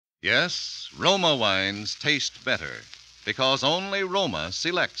Yes, Roma wines taste better because only Roma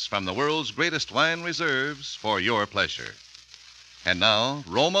selects from the world's greatest wine reserves for your pleasure. And now,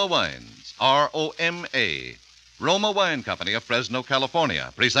 Roma Wines, R-O-M-A, Roma Wine Company of Fresno,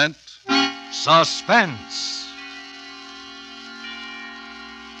 California, present Suspense.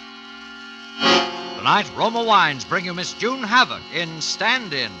 Tonight, Roma Wines bring you Miss June Havoc in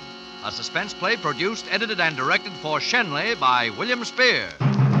Stand-In, a suspense play produced, edited, and directed for Shenley by William Spear.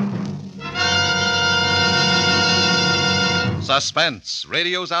 Suspense,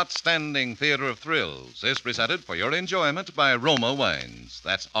 radio's outstanding theater of thrills, is presented for your enjoyment by Roma Wines.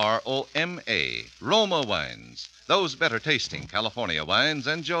 That's R-O-M-A, Roma Wines. Those better-tasting California wines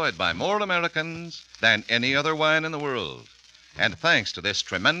enjoyed by more Americans than any other wine in the world. And thanks to this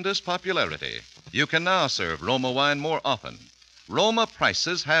tremendous popularity, you can now serve Roma wine more often. Roma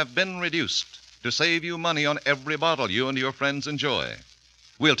prices have been reduced to save you money on every bottle you and your friends enjoy.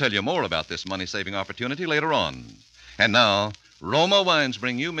 We'll tell you more about this money-saving opportunity later on. And now, Roma Wines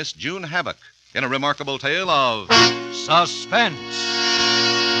bring you Miss June Havoc in a remarkable tale of Suspense.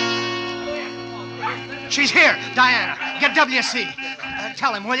 She's here, Diana. Get W.C.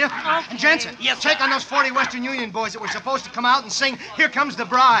 Tell him, will you? And Jensen, take on those 40 Western Union boys that were supposed to come out and sing Here Comes the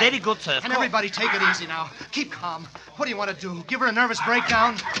Bride. Very good, sir. And everybody take it easy now. Keep calm. What do you want to do? Give her a nervous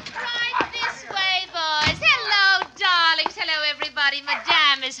breakdown? Right this way, boys. Hello, darlings. Hello, everybody.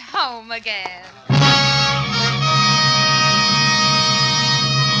 Madame is home again.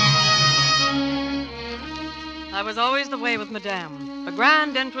 That was always the way with Madame. A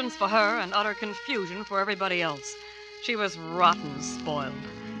grand entrance for her and utter confusion for everybody else. She was rotten spoiled.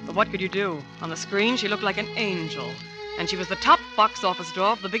 But what could you do? On the screen, she looked like an angel. And she was the top box office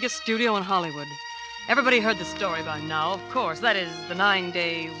draw of the biggest studio in Hollywood. Everybody heard the story by now, of course. That is the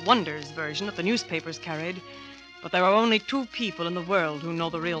 9-day wonders version that the newspapers carried. But there are only 2 people in the world who know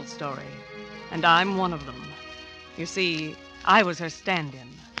the real story. And I'm one of them. You see, I was her stand-in.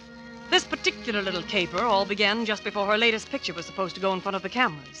 This particular little caper all began just before her latest picture was supposed to go in front of the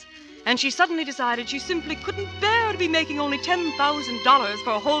cameras. And she suddenly decided she simply couldn't bear to be making only $10,000 for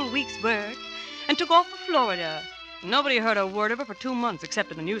a whole week's work and took off for Florida. Nobody heard a word of her for 2 months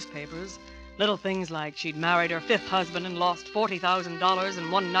except in the newspapers. Little things like she'd married her 5th husband and lost $40,000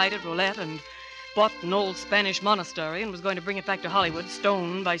 in one night at roulette and bought an old Spanish monastery and was going to bring it back to Hollywood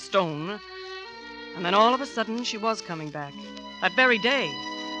stone by stone. And then all of a sudden she was coming back. That very day.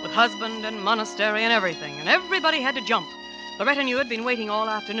 With husband and monastery and everything, and everybody had to jump. The retinue had been waiting all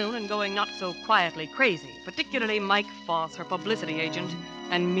afternoon and going not so quietly crazy, particularly Mike Foss, her publicity agent,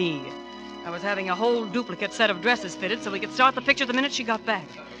 and me. I was having a whole duplicate set of dresses fitted so we could start the picture the minute she got back.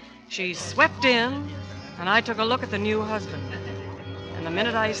 She swept in, and I took a look at the new husband. And the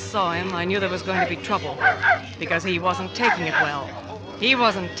minute I saw him, I knew there was going to be trouble, because he wasn't taking it well. He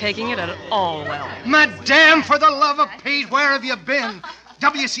wasn't taking it at all well. Madame, for the love of Pete, where have you been?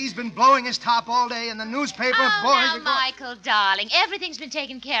 W.C.'s been blowing his top all day, and the newspaper boys... Now, Michael, darling, everything's been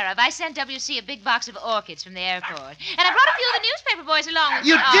taken care of. I sent W.C. a big box of orchids from the airport. And I brought a few of the newspaper boys along with me.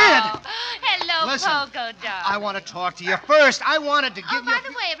 You did? Hello, Listen, Poco, darling. I want to talk to you. First, I wanted to give you... By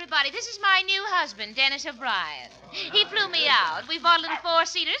the way, everybody, this is my new husband, Dennis O'Brien. He flew me out. We bought a little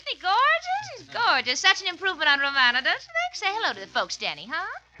 4-seater. Isn't he gorgeous? He's gorgeous. Such an improvement on Romana, don't you think? Say hello to the folks, Denny, huh?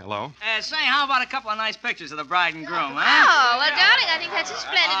 Hello. Say, how about a couple of nice pictures of the bride and groom, huh? Oh, well, darling, I think that's a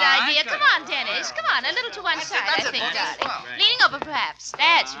splendid All right, idea. good. Come on, Dennis. Come on, a little to one side, I think, darling. Leaning over, perhaps.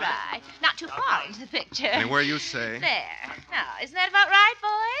 That's right. Not too far into the picture. Anywhere you say. There. Now, isn't that about right,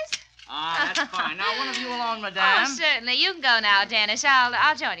 boys? Ah, that's fine. Now, one of you alone, madame. Oh, certainly. You can go now, Dennis.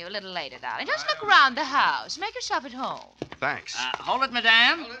 I'll join you a little later, darling. Just look around the house. Make yourself at home. Thanks. Hold it,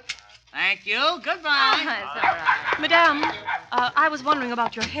 madame. Thank you. Goodbye. Oh, that's all right. Madame, I was wondering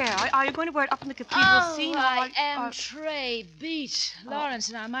about your hair. Are you going to wear it up in the cathedral scene? I am Trey beat. Lawrence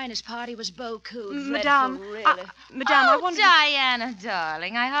and our miners' party was beaucoup. Madame, dreadful, really. Madame, I Oh, wondered... Diana,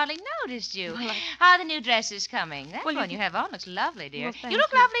 darling, I hardly noticed you. How are the new dresses coming? That Well, one you have on looks lovely, dear. Well, thank you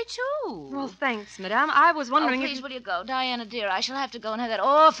look you. lovely, too. Well, thanks, Madame. I was wondering please, if... will you go? Diana, dear, I shall have to go and have that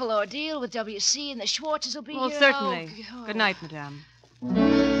awful ordeal with W.C. and the Schwartzes will be Well, here. certainly. Oh, Good night, Madame.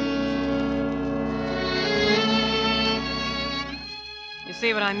 You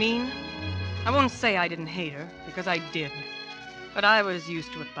see what I mean? I won't say I didn't hate her, because I did. But I was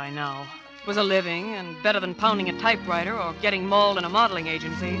used to it by now. It was a living, and better than pounding a typewriter or getting mauled in a modeling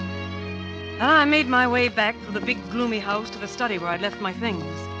agency. I made my way back through the big, gloomy house to the study where I'd left my things.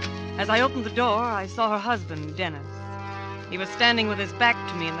 As I opened the door, I saw her husband, Dennis. He was standing with his back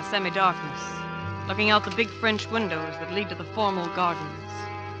to me in the semi-darkness, looking out the big French windows that lead to the formal gardens.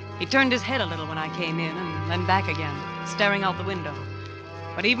 He turned his head a little when I came in, and then back again, staring out the window.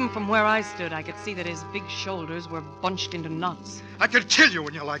 But even from where I stood, I could see that his big shoulders were bunched into knots. I could kill you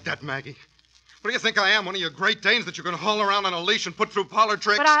when you're like that, Maggie. What do you think I am, one of your Great Danes that you're going to haul around on a leash and put through parlor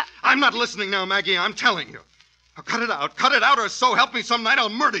tricks? But I'm not listening now, Maggie. I'm telling you. Now, cut it out, or so help me some night I'll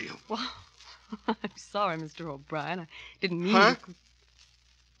murder you. Well, I'm sorry, Mr. O'Brien. I didn't mean Huh? to...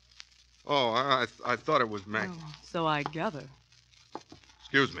 Oh, I thought it was Maggie. Oh, so I gather.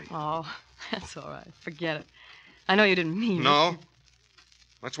 Excuse me. Oh, that's all right. Forget it. I know you didn't mean No. it.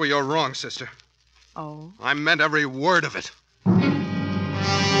 That's where you're wrong, sister. Oh. I meant every word of it.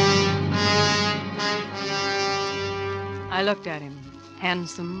 I looked at him,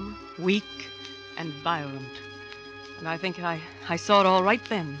 handsome, weak, and violent. And I think I saw it all right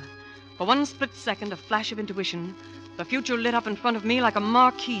then. For one split second, a flash of intuition, the future lit up in front of me like a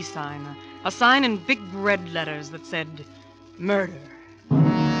marquee sign, a sign in big red letters that said, murder.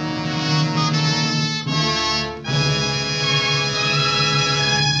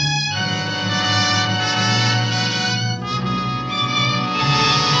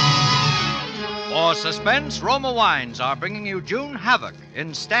 For Suspense, Roma Wines are bringing you June Havoc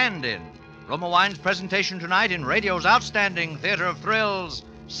in Stand-In. Roma Wines' presentation tonight in radio's outstanding theater of thrills,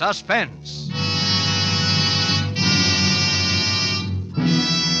 Suspense.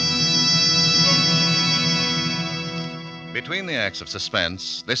 Between the acts of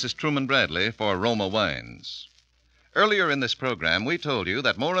Suspense, this is Truman Bradley for Roma Wines. Earlier in this program, we told you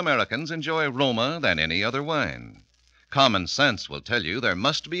that more Americans enjoy Roma than any other wine. Common sense will tell you there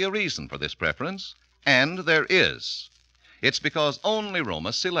must be a reason for this preference, and there is. It's because only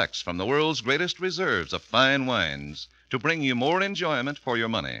Roma selects from the world's greatest reserves of fine wines to bring you more enjoyment for your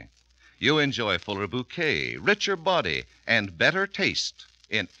money. You enjoy fuller bouquet, richer body, and better taste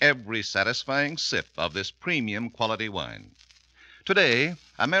in every satisfying sip of this premium quality wine. Today,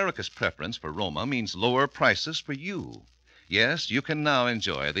 America's preference for Roma means lower prices for you. Yes, you can now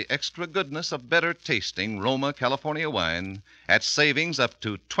enjoy the extra goodness of better tasting Roma California wine at savings up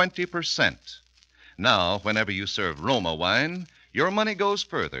to 20%. Now, whenever you serve Roma wine, your money goes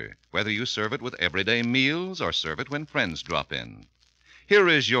further, whether you serve it with everyday meals or serve it when friends drop in. Here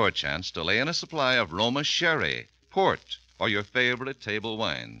is your chance to lay in a supply of Roma sherry, port, or your favorite table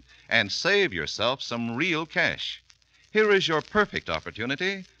wine, and save yourself some real cash. Here is your perfect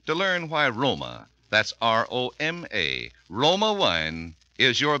opportunity to learn why Roma, that's R-O-M-A, Roma wine,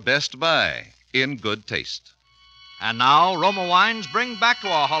 is your best buy in good taste. And now, Roma Wines bring back to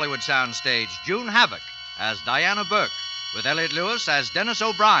our Hollywood soundstage June Havoc as Diana Burke, with Elliot Lewis as Dennis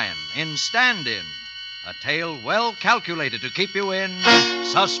O'Brien in Stand-In, a tale well calculated to keep you in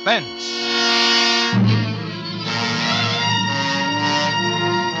suspense.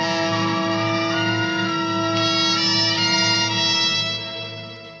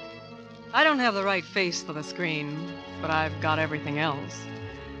 I don't have the right face for the screen, but I've got everything else.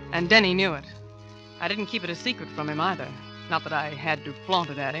 And Denny knew it. I didn't keep it a secret from him either. Not that I had to flaunt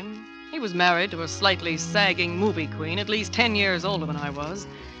it at him. He was married to a slightly sagging movie queen, at least 10 years older than I was.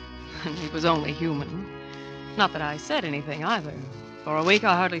 And he was only human. Not that I said anything either. For a week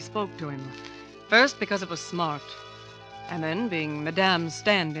I hardly spoke to him. First because it was smart. And then, being Madame's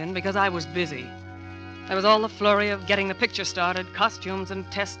stand-in, because I was busy. There was all the flurry of getting the picture started, costumes and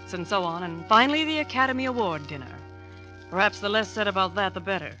tests and so on, and finally the Academy Award dinner. Perhaps the less said about that, the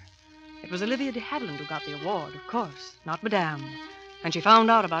better. It was Olivia de Havilland who got the award, of course, not Madame. And she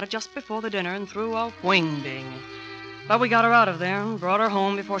found out about it just before the dinner and threw a wing-ding. But we got her out of there and brought her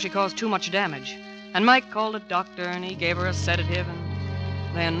home before she caused too much damage. And Mike called a doctor and he gave her a sedative,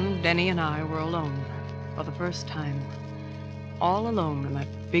 and then Denny and I were alone for the first time. All alone in that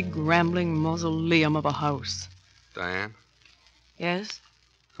big rambling mausoleum of a house. Diane, Yes?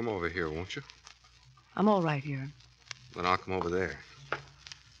 come over here, won't you? I'm all right here. Then I'll come over there.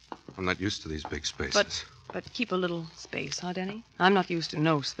 I'm not used to these big spaces. But keep a little space, huh, Denny? I'm not used to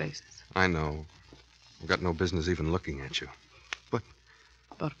no spaces. I know. I've got no business even looking at you.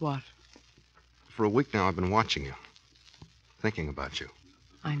 But what? For a week now, I've been watching you. Thinking about you.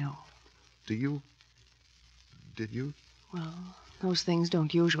 I know. Did you? Well, those things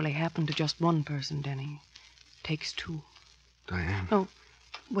don't usually happen to just one person, Denny. Takes two. Diane. Oh,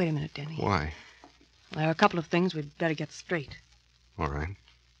 wait a minute, Denny. Why? There are a couple of things we'd better get straight. All right.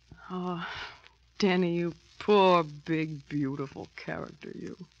 Oh, Denny, you poor, big, beautiful character,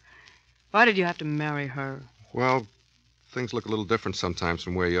 you. Why did you have to marry her? Well, things look a little different sometimes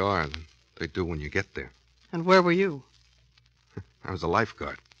from where you are than they do when you get there. And where were you? I was a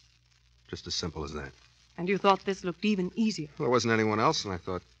lifeguard. Just as simple as that. And you thought this looked even easier. Well, there wasn't anyone else, and I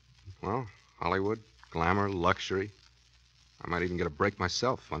thought, well, Hollywood, glamour, luxury. I might even get a break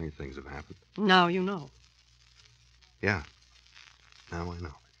myself. Funny things have happened. Now you know. Yeah. Now I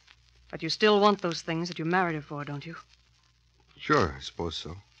know. But you still want those things that you married her for, don't you? Sure, I suppose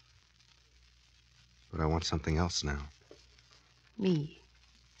so. But I want something else now. Me.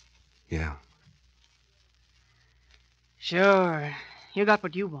 Yeah. Sure. You got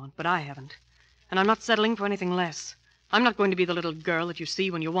what you want, but I haven't. And I'm not settling for anything less. I'm not going to be the little girl that you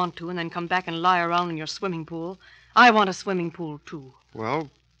see when you want to and then come back and lie around in your swimming pool. I want a swimming pool, too. Well,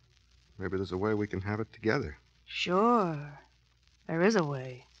 maybe there's a way we can have it together. Sure. There is a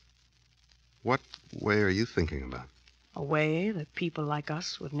way. What way are you thinking about? A way that people like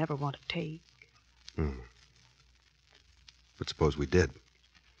us would never want to take. But suppose we did.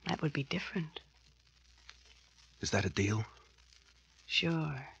 That would be different. Is that a deal?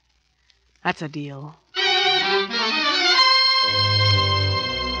 Sure. That's a deal.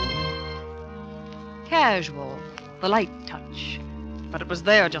 Casual. The light touch. But it was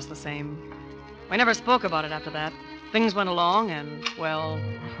there just the same. We never spoke about it after that. Things went along and, well,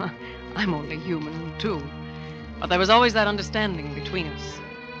 I'm only human, too. But there was always that understanding between us.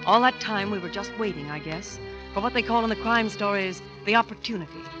 All that time we were just waiting, I guess, for what they call in the crime stories the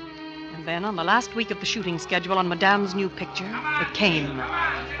opportunity. And then, on the last week of the shooting schedule on Madame's new picture, it came.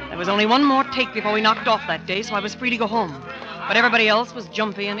 There was only one more take before we knocked off that day, so I was free to go home. But everybody else was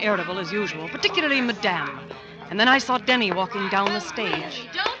jumpy and irritable as usual, particularly Madame. And then I saw Denny walking down the stage.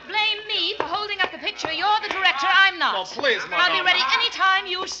 Don't blame me for holding up the picture. You're the director, I'm not. Oh, please, Madame. I'll be ready any time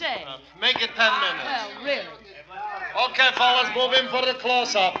you say. Make it 10 minutes. Well, really. Okay, fellas, move in for the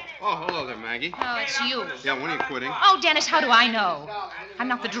close-up. Oh, hello there, Maggie. Oh, it's you. Yeah, when are you quitting? Oh, Dennis, how do I know? I'm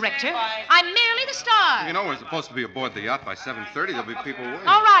not the director. I'm merely the star. You know, we're supposed to be aboard the yacht by 7:30. There'll be people waiting.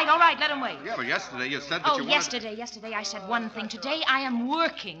 All right, let him wait. Yeah, but yesterday you said that Oh, you wanted... yesterday I said one thing. Today I am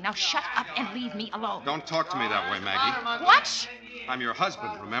working. Now shut up and leave me alone. Don't talk to me that way, Maggie. What? I'm your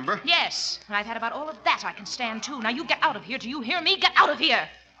husband, remember? Yes, and I've had about all of that I can stand, too. Now you get out of here. Do you hear me? Get out of here.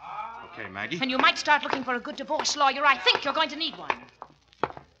 Okay, Maggie. And you might start looking for a good divorce lawyer. I think you're going to need one.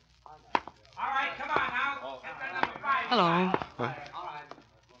 All right, come on now. Hello.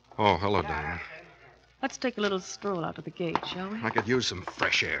 Oh, hello, Diane. Let's take a little stroll out to the gate, shall we? I could use some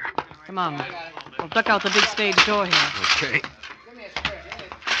fresh air. Come on. We'll duck out the big stage door here. Okay.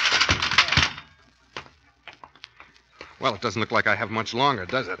 Well, it doesn't look like I have much longer,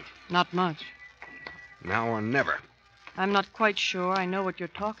 does it? Not much. Now or never. I'm not quite sure I know what you're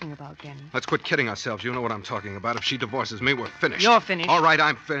talking about, Denny. Let's quit kidding ourselves. You know what I'm talking about. If she divorces me, we're finished. You're finished. All right,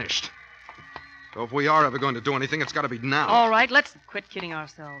 I'm finished. So if we are ever going to do anything, it's got to be now. All right, let's quit kidding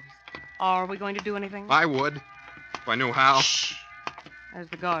ourselves. Are we going to do anything? I would, if I knew how. Shh. There's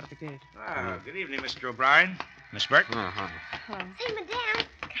the guard at the gate. Good evening, Mr. O'Brien. Miss Burke? Uh-huh. Hello. Say, Madame,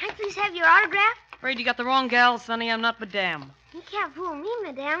 can I please have your autograph? Afraid you got the wrong gal, Sonny. I'm not Madame. You can't fool me,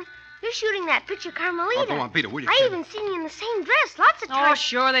 Madame. You're shooting that picture, Carmelita. Oh, go on, Peter, will you? I even seen you in the same dress lots of Oh, times.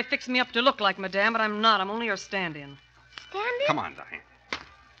 sure, they fixed me up to look like Madame, but I'm not. I'm only her stand-in. Stand-in? Come on, Diane.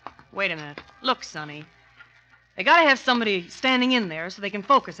 Wait a minute. Look, Sonny. They gotta have somebody standing in there so they can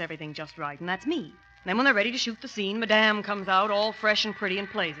focus everything just right, and that's me. And then when they're ready to shoot the scene, Madame comes out all fresh and pretty and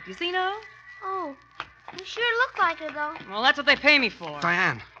plays it. You see now? Oh, you sure look like her, though. Well, that's what they pay me for.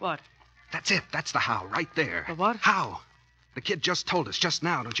 Diane. What? That's it. That's the how, right there. The what? How. The kid just told us just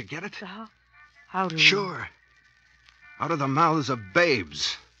now. Don't you get it? The how? How do you... Sure. Out of the mouths of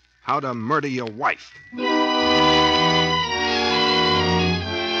babes. How to murder your wife. The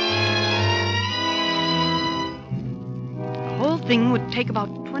whole thing would take about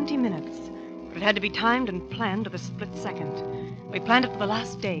 20 minutes, but it had to be timed and planned to the split second. We planned it for the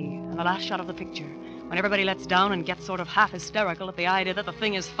last day and the last shot of the picture, when everybody lets down and gets sort of half hysterical at the idea that the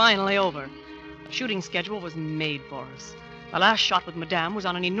thing is finally over. The shooting schedule was made for us. The last shot with Madame was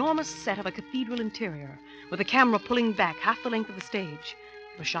on an enormous set of a cathedral interior, with the camera pulling back half the length of the stage.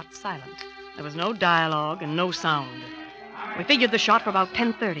 It was shot silent. There was no dialogue and no sound. We figured the shot for about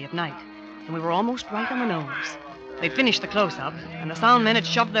 10:30 at night, and we were almost right on the nose. They'd finished the close-up, and the sound men had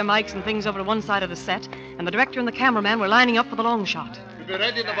shoved their mics and things over to one side of the set, and the director and the cameraman were lining up for the long shot. We'll be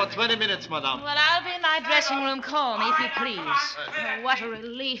ready in about 20 minutes, Madame. Well, I'll be in my dressing room. Call me, if you please. Oh, what a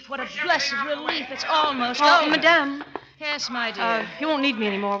relief. What a blessed relief. It's almost over. Madame. Yes, my dear. You won't need me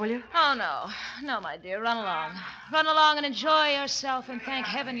anymore, will you? Oh, no. No, my dear. Run along. Run along and enjoy yourself, and thank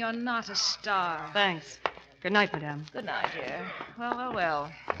heaven you're not a star. Thanks. Good night, Madame. Good night, dear.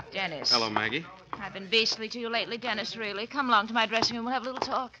 Well. Dennis. Hello, Maggie. I've been beastly to you lately, Dennis, really. Come along to my dressing room. We'll have a little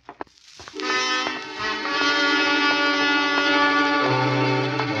talk.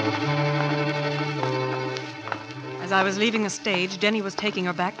 As I was leaving the stage, Denny was taking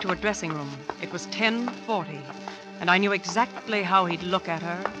her back to her dressing room. It was 10:40, and I knew exactly how he'd look at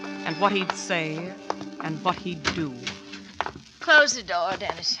her, and what he'd say, and what he'd do. close the door,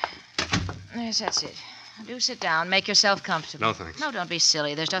 Dennis. Yes, that's it. Do sit down. Make yourself comfortable. No, thanks. No, don't be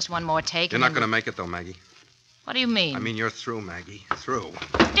silly. There's just one more take. You're not going to make it, though, Maggie. What do you mean? I mean, you're through, Maggie. Through.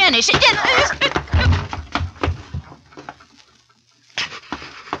 Dennis!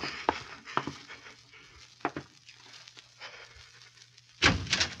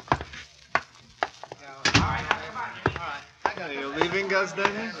 Are you leaving us,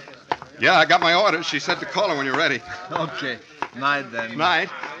 Dennis? Yeah, I got my orders. She said to call her when you're ready. Okay. Night, then. Night.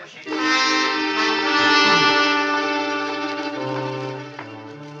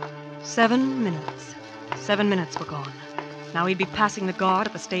 7 minutes. 7 minutes were gone. Now he'd be passing the guard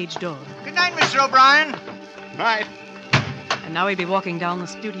at the stage door. Good night, Mr. O'Brien. Night. And now he'd be walking down the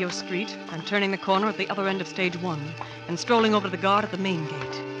studio street and turning the corner at the other end of stage 1 and strolling over to the guard at the main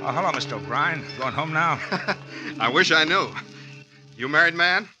gate. Oh, hello, Mr. O'Brien. Going home now? I wish I knew. You married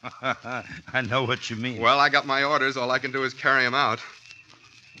man? I know what you mean. Well, I got my orders. All I can do is carry them out.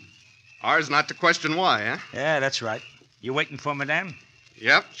 Ours not to question why, eh? Yeah, that's right. You waiting for Madame?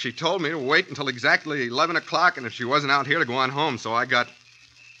 Yep. She told me to wait until exactly 11 o'clock, and if she wasn't out here, to go on home. So I got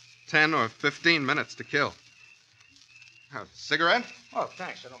 10 or 15 minutes to kill. Cigarette? Oh,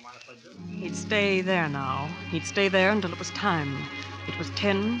 thanks. I don't mind if I do. He'd stay there now. He'd stay there until it was time. It was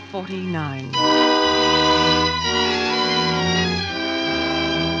 10:49.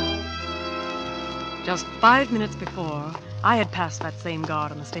 Just 5 minutes before, I had passed that same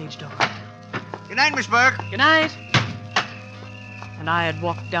guard on the stage door. Good night, Miss Burke. Good night. And I had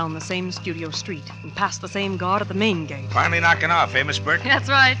walked down the same studio street and passed the same guard at the main gate. Finally knocking off, eh, Miss Burke? That's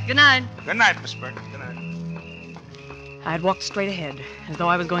right. Good night. Good night, Miss Burke. Good night. I had walked straight ahead, as though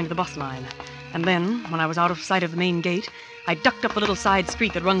I was going to the bus line. And then, when I was out of sight of the main gate, I ducked up the little side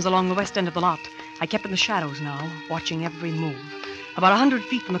street that runs along the west end of the lot. I kept in the shadows now, watching every move. About 100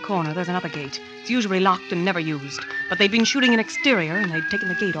 feet from the corner, there's another gate. It's usually locked and never used. But they'd been shooting an exterior, and they'd taken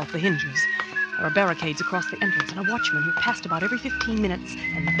the gate off the hinges. There were barricades across the entrance, and a watchman who passed about every 15 minutes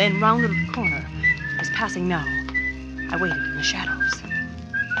and then rounded the corner was passing now. I waited in the shadows.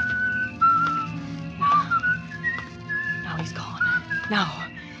 Now he's gone.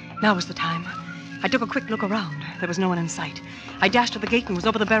 Now was the time. I took a quick look around. There was no one in sight. I dashed to the gate and was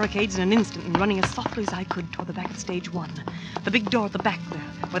over the barricades in an instant and running as softly as I could toward the back of stage 1. The big door at the back there,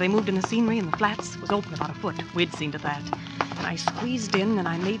 where they moved in the scenery and the flats, was open about a foot. We'd seen to that. And I squeezed in and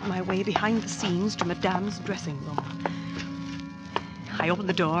I made my way behind the scenes to Madame's dressing room. I opened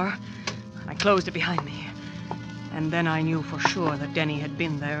the door and I closed it behind me. And then I knew for sure that Denny had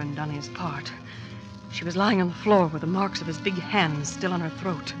been there and done his part. She was lying on the floor with the marks of his big hands still on her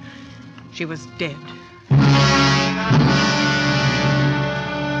throat. She was dead.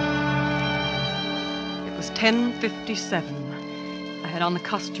 It was 10:57. I had on the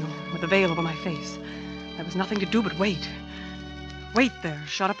costume with the veil over my face. There was nothing to do but wait. Wait there,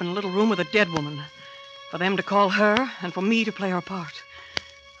 shut up in a little room with a dead woman. For them to call her and for me to play her part.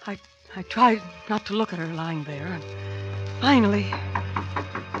 I tried not to look at her lying there. And finally...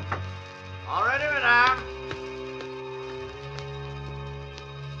 All ready, Madame.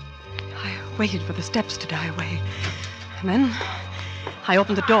 I waited for the steps to die away. And then I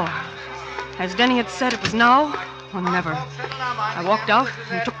opened the door. As Denny had said, it was now or never. I walked out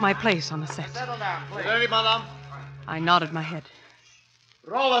and took my place on the set. Ready, madame? I nodded my head.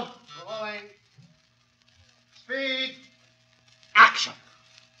 Rolling. Rolling. Speed. Action.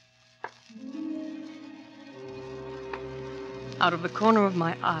 Out of the corner of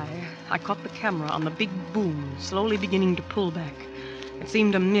my eye, I caught the camera on the big boom slowly beginning to pull back. It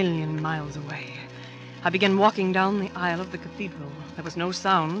seemed 1,000,000 miles away. I began walking down the aisle of the cathedral. There was no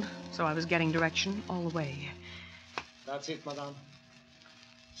sound, so I was getting direction all the way. That's it, madame.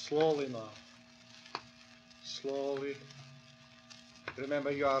 Slowly now. Slowly. Remember,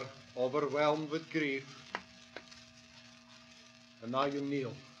 you are overwhelmed with grief. And now you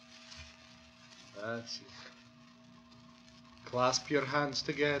kneel. That's it. Clasp your hands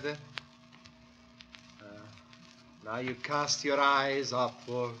together. Now you cast your eyes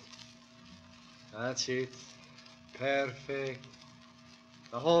upward. That's it. Perfect.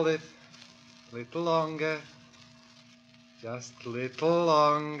 Now hold it. Little longer. Just a little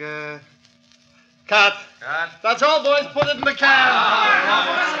longer. Cut. Cut. That's all, boys. Put it in the can.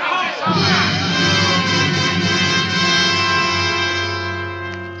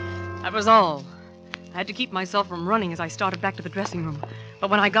 That was all. I had to keep myself from running as I started back to the dressing room. But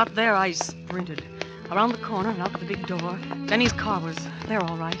when I got there, I sprinted. Around the corner and out the big door. Denny's car was there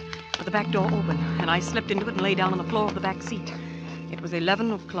all right, with the back door open, and I slipped into it and lay down on the floor of the back seat. It was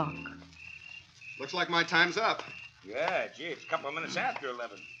 11 o'clock. Looks like my time's up. Yeah, gee, it's a couple of minutes after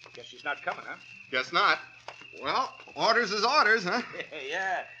 11. Guess she's not coming, huh? Guess not. Well, orders is orders, huh?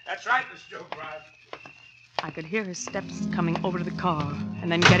 Yeah, that's right, Mr. O'Brien. I could hear his steps coming over to the car,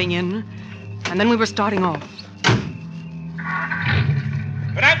 and then getting in, and then we were starting off. Good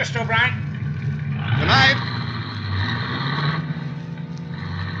night, Mr. O'Brien. Good night.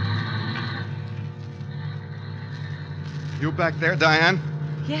 You back there, Diane?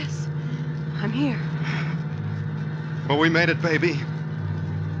 Yes, I'm here. Well, we made it, baby.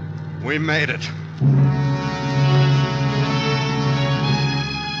 We made it.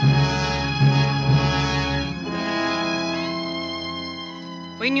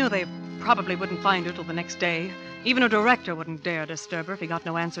 We knew they probably wouldn't find her till the next day. Even a director wouldn't dare disturb her if he got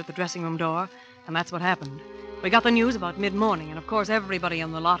no answer at the dressing room door, and that's what happened. We got the news about mid-morning, and of course everybody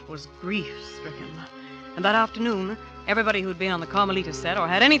on the lot was grief-stricken. And that afternoon, everybody who'd been on the Carmelita set or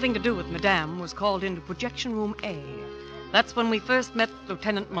had anything to do with Madame was called into Projection Room A. That's when we first met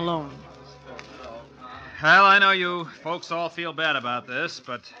Lieutenant Malone. Well, I know you folks all feel bad about this,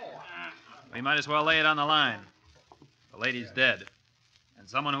 but we might as well lay it on the line. The lady's dead, and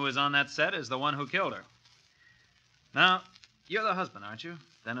someone who was on that set is the one who killed her. Now, you're the husband, aren't you,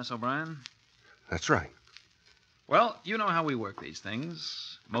 Dennis O'Brien? That's right. Well, you know how we work these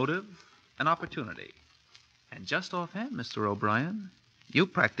things. Motive and opportunity. And just offhand, Mr. O'Brien, you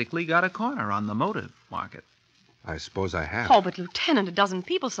practically got a corner on the motive market. I suppose I have. Oh, but Lieutenant, a dozen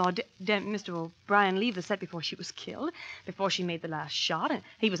people saw Mr. O'Brien leave the set before she was killed, before she made the last shot, and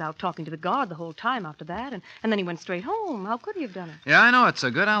he was out talking to the guard the whole time after that, and then he went straight home. How could he have done it? Yeah, I know. It's a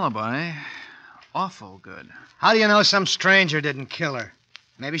good alibi. Awful good. How do you know some stranger didn't kill her?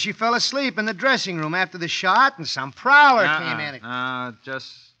 Maybe she fell asleep in the dressing room after the shot and some prowler came in. It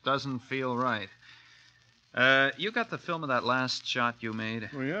just doesn't feel right. You got the film of that last shot you made?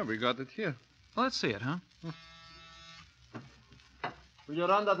 Oh, yeah, we got it here. Well, let's see it, huh? Will you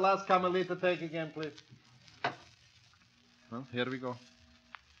run that last Carmelita take again, please? Well, here we go.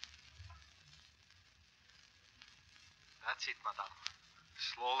 That's it, madame.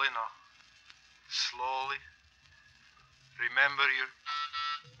 Slowly now. Slowly. Remember your...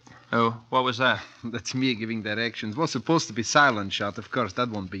 Oh, what was that? That's me giving directions. Was supposed to be silent shot, of course. That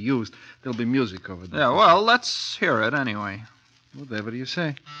won't be used. There'll be music over there. Yeah, well, let's hear it anyway. Whatever you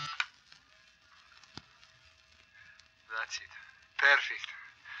say. That's it. Perfect.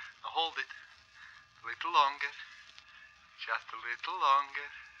 Now hold it. A little longer. Just a little longer.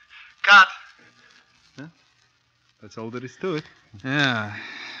 Cut! That's all there is to it. Yeah,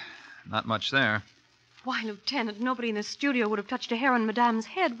 not much there. Why, Lieutenant, nobody in the studio would have touched a hair on Madame's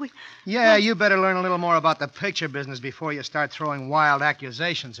head. Yeah, you better learn a little more about the picture business before you start throwing wild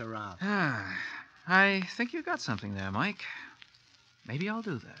accusations around. I think you got something there, Mike. Maybe I'll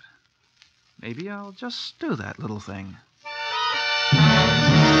do that. Maybe I'll just do that little thing.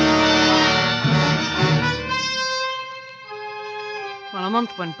 Well, a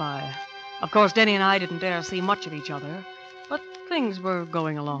month went by. Of course, Denny and I didn't dare see much of each other, but things were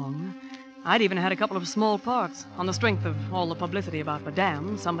going along. I'd even had a couple of small parts. On the strength of all the publicity about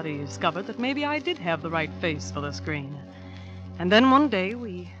Madame, somebody discovered that maybe I did have the right face for the screen. And then one day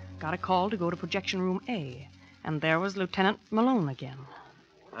we got a call to go to Projection Room A, and there was Lieutenant Malone again.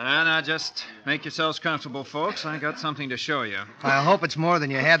 Now, just make yourselves comfortable, folks. I got something to show you. I hope it's more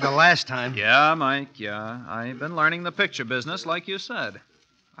than you had the last time. Yeah, Mike, yeah. I've been learning the picture business, like you said.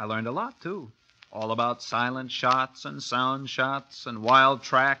 I learned a lot, too. All about silent shots and sound shots and wild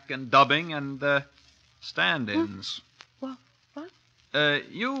track and dubbing and, stand-ins. What?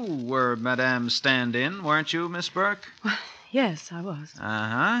 You were Madame's stand-in, weren't you, Miss Burke? Well, yes, I was.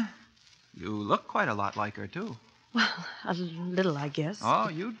 Uh-huh. You look quite a lot like her, too. Well, a little, I guess. Oh,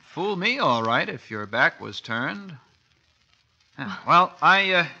 you'd fool me all right if your back was turned. Well,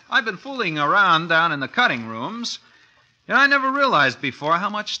 I've been fooling around down in the cutting rooms. You know, I never realized before how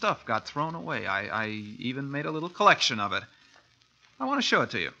much stuff got thrown away. I even made a little collection of it. I want to show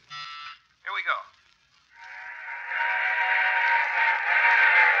it to you. Here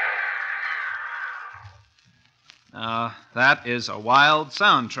we go. That is a wild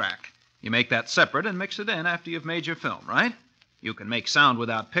soundtrack. You make that separate and mix it in after you've made your film, right? You can make sound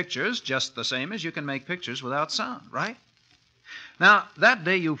without pictures just the same as you can make pictures without sound, right? Now, that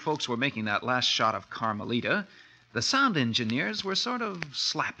day you folks were making that last shot of Carmelita, the sound engineers were sort of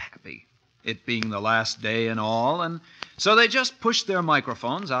slap-happy, it being the last day and all, and so they just pushed their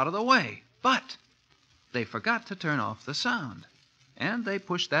microphones out of the way. But they forgot to turn off the sound, and they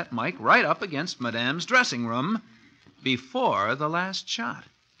pushed that mic right up against Madame's dressing room before the last shot.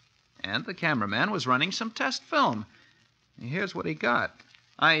 And the cameraman was running some test film. Here's what he got.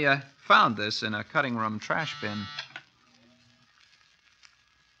 I found this in a cutting room trash bin.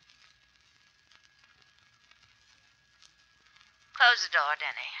 Close the door,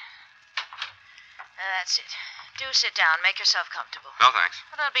 Denny. That's it. Do sit down. Make yourself comfortable. No, thanks.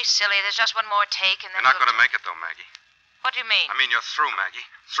 Well, don't be silly. There's just one more take, and then You're not we'll... going to make it, though, Maggie. What do you mean? I mean, you're through, Maggie.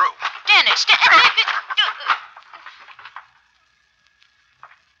 Through. Dennis,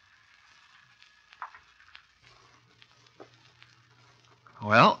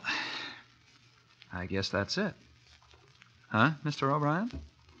 Well, I guess that's it. Huh, Mr. O'Brien?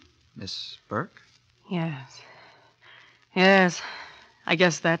 Miss Burke? Yes. Yes. I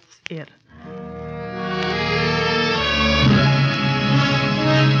guess that's it.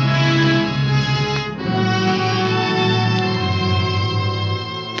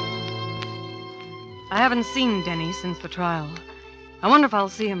 I haven't seen Denny since the trial. I wonder if I'll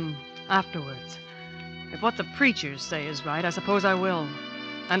see him afterwards. If what the preachers say is right, I suppose I will.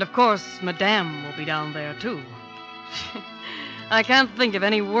 And of course, Madame will be down there, too. I can't think of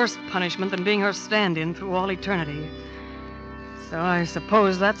any worse punishment than being her stand-in through all eternity. So I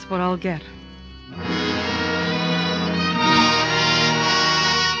suppose that's what I'll get.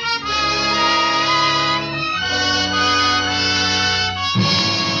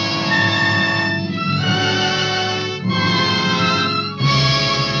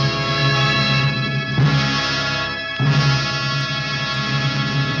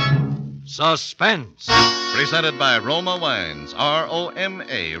 Suspense. Presented by Roma Wines,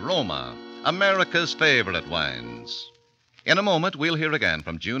 R-O-M-A, Roma, America's favorite wines. In a moment, we'll hear again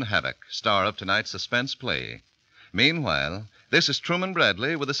from June Havoc, star of tonight's suspense play. Meanwhile, this is Truman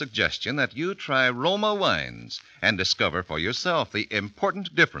Bradley with a suggestion that you try Roma Wines and discover for yourself the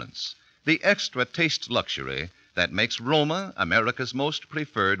important difference, the extra taste luxury that makes Roma America's most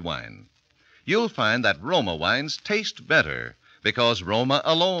preferred wine. You'll find that Roma wines taste better because Roma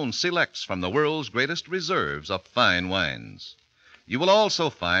alone selects from the world's greatest reserves of fine wines. You will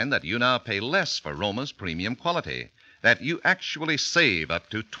also find that you now pay less for Roma's premium quality, that you actually save up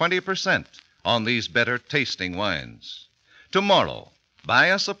to 20% on these better-tasting wines. Tomorrow, buy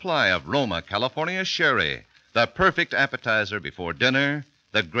a supply of Roma California Sherry, the perfect appetizer before dinner,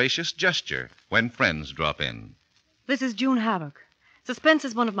 the gracious gesture when friends drop in. This is June Havoc. Suspense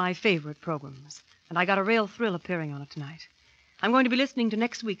is one of my favorite programs, and I got a real thrill appearing on it tonight. I'm going to be listening to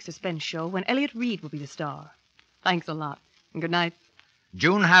next week's Suspense show when Elliot Reed will be the star. Thanks a lot, and good night.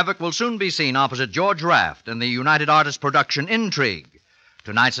 June Havoc will soon be seen opposite George Raft in the United Artists production Intrigue.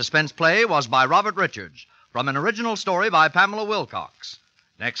 Tonight's suspense play was by Robert Richards, from an original story by Pamela Wilcox.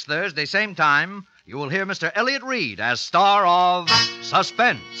 Next Thursday, same time, you will hear Mr. Elliot Reed as star of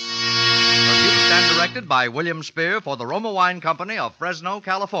Suspense. Produced and directed by William Spear for the Roma Wine Company of Fresno,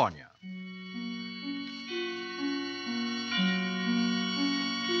 California.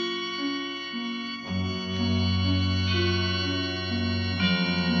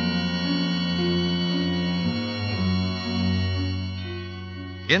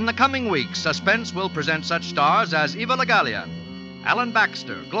 In the coming weeks, Suspense will present such stars as Eva Le Gallienne, Alan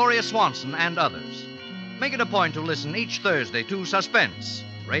Baxter, Gloria Swanson, and others. Make it a point to listen each Thursday to Suspense,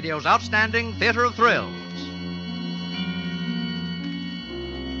 radio's outstanding theater of thrills.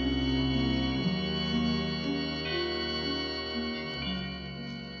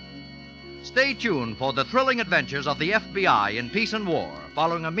 Stay tuned for the thrilling adventures of the FBI in Peace and War,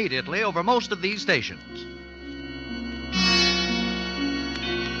 following immediately over most of these stations.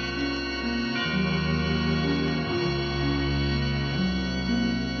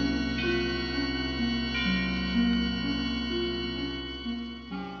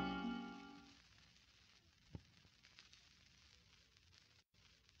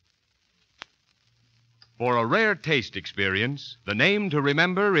 For a rare taste experience, the name to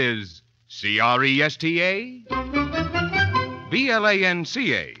remember is Cresta Blanca.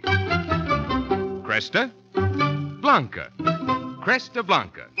 Cresta Blanca. Cresta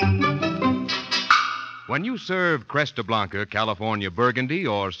Blanca. When you serve Cresta Blanca California Burgundy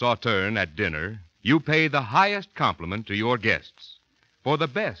or Sauterne at dinner, you pay the highest compliment to your guests. For the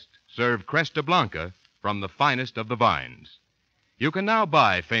best, serve Cresta Blanca from the finest of the vines. You can now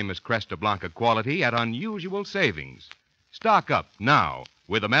buy famous Cresta Blanca quality at unusual savings. Stock up now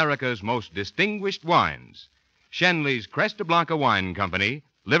with America's most distinguished wines. Shenley's Cresta Blanca Wine Company,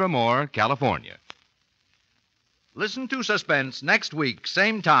 Livermore, California. Listen to Suspense next week,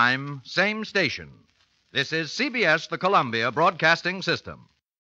 same time, same station. This is CBS, the Columbia Broadcasting System.